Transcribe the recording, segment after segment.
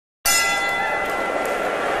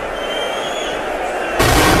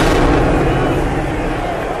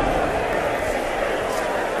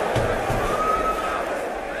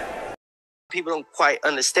people don't quite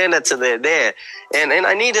understand that till they're there. And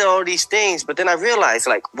I needed all these things, but then I realized,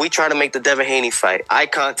 like, we tried to make the Devin Haney fight. I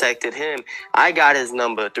contacted him. I got his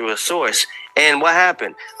number through a source. And what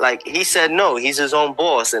happened? Like, he said no, he's his own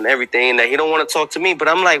boss and everything, and that he don't want to talk to me. But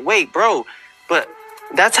I'm like, wait, bro, but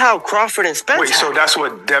that's how Crawford and Spence Wait, so that's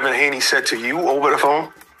what Devin Haney said to you over the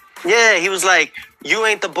phone? Yeah, he was like, you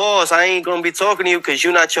ain't the boss. I ain't going to be talking to you because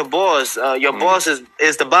you're not your boss. Your boss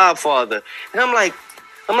is the Bob father. And I'm like,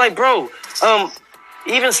 bro,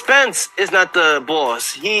 even Spence is not the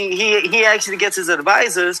boss. He actually gets his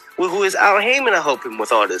advisors, who is Al Heyman, to help him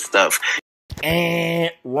with all this stuff.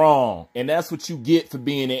 And wrong. And that's what you get for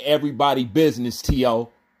being in everybody's business, T.O.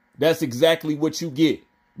 That's exactly what you get.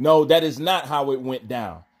 No, that is not how it went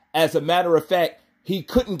down. As a matter of fact, he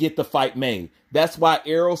couldn't get the fight made. That's why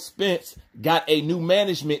Errol Spence got a new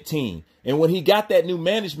management team. And when he got that new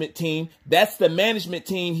management team, that's the management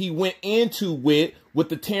team he went into with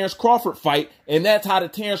the Terrence Crawford fight. And that's how the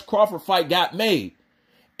Terrence Crawford fight got made.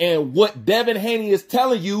 And what Devin Haney is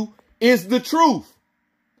telling you is the truth.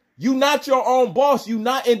 You're not your own boss. You're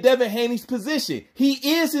not in Devin Haney's position. He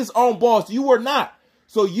is his own boss. You are not.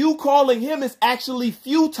 So you calling him is actually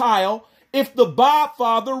futile if the Bob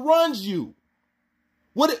father runs you.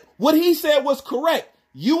 What he said was correct.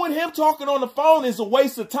 You and him talking on the phone is a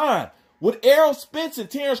waste of time. With Errol Spence and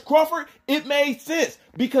Terrence Crawford, it made sense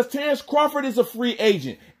because Terrence Crawford is a free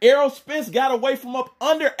agent. Errol Spence got away from up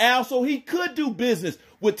under Al so he could do business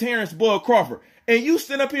with Terrence Bud Crawford. And you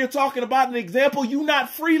sit up here talking about an example, you not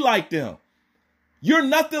free like them. You're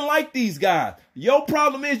nothing like these guys. Your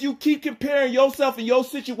problem is you keep comparing yourself and your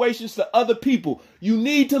situations to other people. You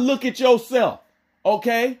need to look at yourself,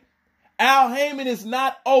 okay? Al Heyman is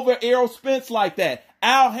not over Errol Spence like that.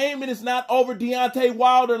 Al Heyman is not over Deontay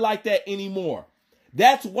Wilder like that anymore.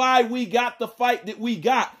 That's why we got the fight that we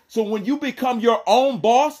got. So when you become your own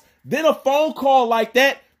boss, then a phone call like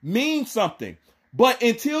that means something. But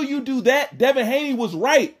until you do that, Devin Haney was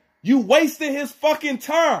right. You wasted his fucking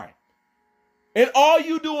time. And all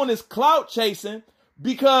you doing is clout chasing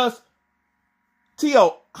because,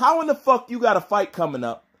 T.O., how in the fuck you got a fight coming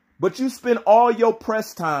up, but you spend all your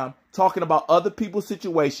press time talking about other people's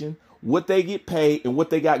situation, what they get paid, and what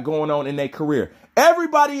they got going on in their career?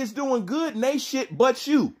 Everybody is doing good in they shit but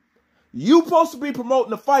you. You supposed to be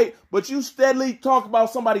promoting the fight, but you steadily talk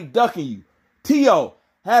about somebody ducking you. T.O.,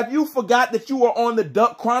 have you forgot that you were on the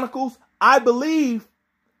Duck Chronicles? I believe,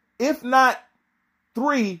 if not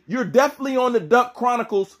 3, you're definitely on the Duck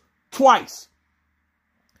Chronicles twice.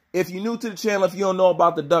 If you're new to the channel, if you don't know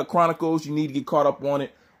about the Duck Chronicles, you need to get caught up on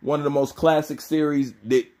it. One of the most classic series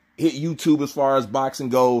that hit YouTube as far as boxing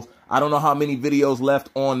goes. I don't know how many videos left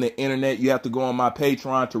on the internet. You have to go on my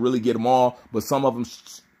Patreon to really get them all, but some of them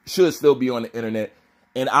should still be on the internet.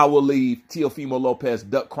 And I will leave TEOFIMO Lopez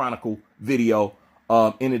Duck Chronicle video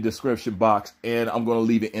in the description box, and I'm going to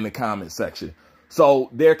leave it in the comment section. So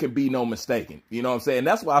there can be no mistaking. You know what I'm saying?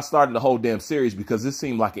 That's why I started the whole damn series, because this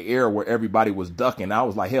seemed like an era where everybody was ducking. I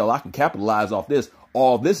was like, hell, I can capitalize off this.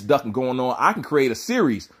 All this ducking going on. I can create a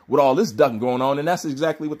series with all this ducking going on. And that's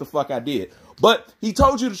exactly what the fuck I did. But he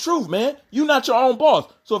told you the truth, man. You're not your own boss.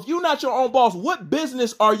 So if you're not your own boss, what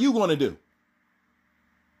business are you going to do?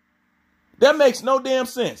 That makes no damn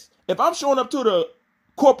sense. If I'm showing up to the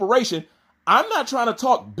corporation, I'm not trying to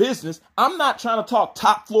talk business. I'm not trying to talk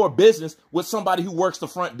top floor business with somebody who works the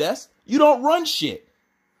front desk. You don't run shit.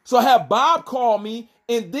 So have Bob call me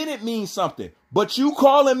and then it means something. But you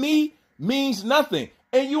calling me means nothing.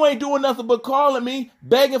 And you ain't doing nothing but calling me,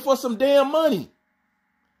 begging for some damn money.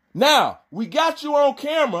 Now, we got you on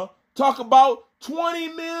camera talk about 20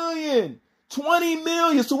 million. 20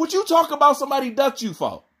 million. So what you talk about somebody ducked you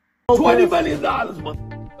for? $20 million, motherfucker.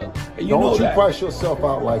 And don't you price yourself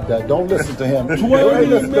out like that. Don't listen to him. $20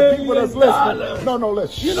 listen to people that's listening. million. No,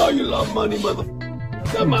 listen. You know you love money, motherfucker.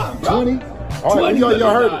 Come on, bro. 20? All right,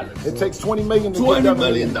 y'all heard it. It takes $20 million to $20 get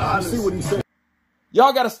million. You see what he said?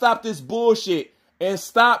 Y'all got to stop this bullshit and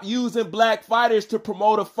stop using black fighters to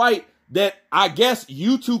promote a fight that I guess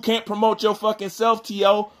you two can't promote your fucking self,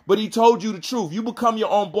 T.O., but he told you the truth. You become your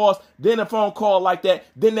own boss, then a phone call like that,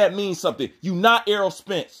 then that means something. You not Errol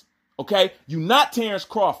Spence, okay? You not Terrence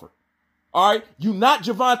Crawford, all right? You not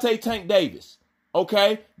Javante Tank Davis,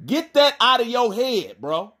 okay? Get that out of your head,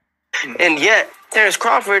 bro. And yet, Terrence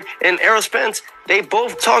Crawford and Errol Spence, they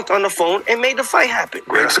both talked on the phone and made the fight happen.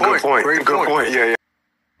 That's a good point. Great point. Yeah.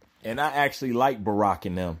 And I actually like Barack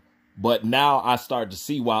and them. But now I start to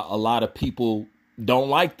see why a lot of people don't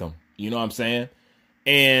like them. You know what I'm saying?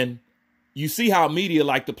 And you see how media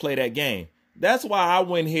like to play that game. That's why I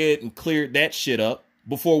went ahead and cleared that shit up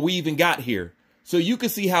before we even got here. So you can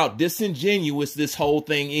see how disingenuous this whole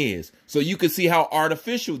thing is. So you can see how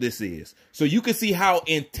artificial this is. So you can see how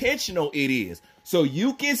intentional it is. So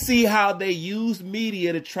you can see how they use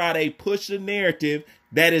media to try to push a narrative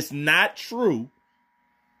that is not true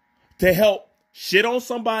to help shit on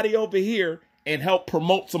somebody over here and help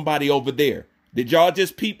promote somebody over there. Did y'all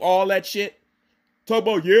just peep all that shit? Talk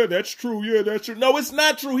about, yeah, that's true. Yeah, that's true. No, it's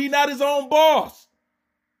not true. He not his own boss.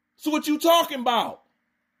 So what you talking about?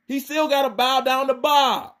 He still got to bow down to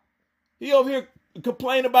Bob. He over here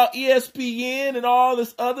complaining about ESPN and all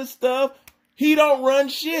this other stuff. He don't run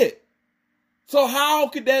shit. So how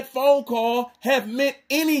could that phone call have meant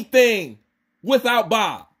anything without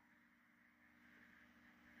Bob?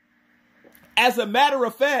 As a matter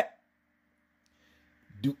of fact,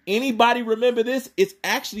 do anybody remember this? It's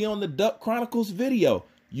actually on the Duck Chronicles video.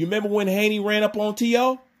 You remember when Haney ran up on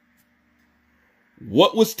T.O.?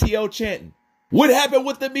 What was T.O. chanting? What happened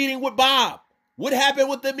with the meeting with Bob? What happened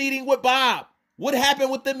with the meeting with Bob? What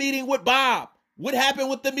happened with the meeting with Bob? What happened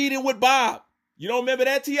with the meeting with Bob? You don't remember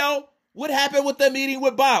that, T.O.? What happened with the meeting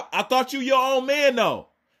with Bob? I thought you your own man, though.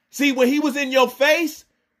 See, when he was in your face,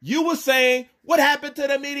 you were saying, what happened to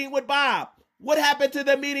the meeting with Bob? What happened to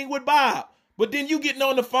the meeting with Bob? But then you getting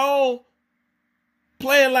on the phone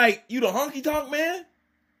playing like you the honky tonk man?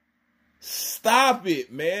 Stop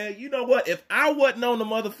it, man. You know what? If I wasn't on the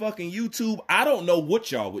motherfucking YouTube, I don't know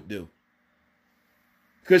what y'all would do.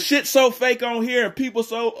 Because shit's so fake on here and people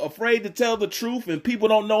so afraid to tell the truth and people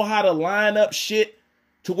don't know how to line up shit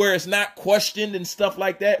to where it's not questioned and stuff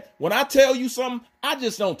like that. When I tell you something, I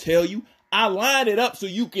just don't tell you. I line it up so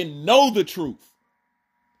you can know the truth.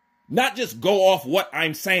 Not just go off what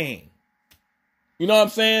I'm saying. You know what I'm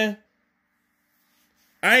saying?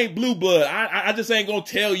 I ain't blue blood. I just ain't going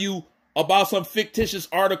to tell you about some fictitious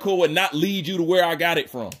article and not lead you to where I got it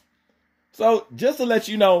from. So just to let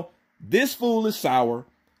you know, this fool is sour.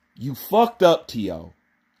 You fucked up, T.O.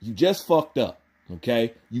 You just fucked up,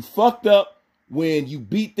 okay? You fucked up when you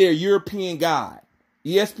beat their European guy.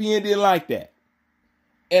 ESPN didn't like that.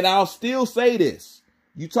 And I'll still say this.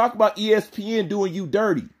 You talk about ESPN doing you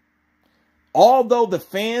dirty. Although the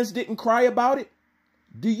fans didn't cry about it,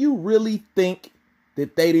 do you really think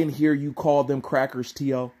that they didn't hear you call them crackers,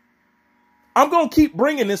 T.O.? I'm going to keep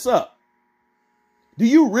bringing this up. Do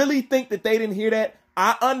you really think that they didn't hear that?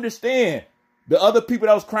 I understand the other people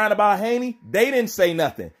that was crying about Haney, they didn't say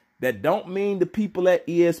nothing. That don't mean the people at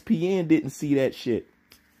ESPN didn't see that shit.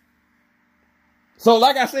 So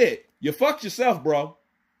like I said, you fucked yourself, bro.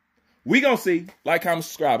 We gonna see. Like, comment,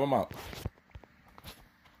 subscribe. I'm out.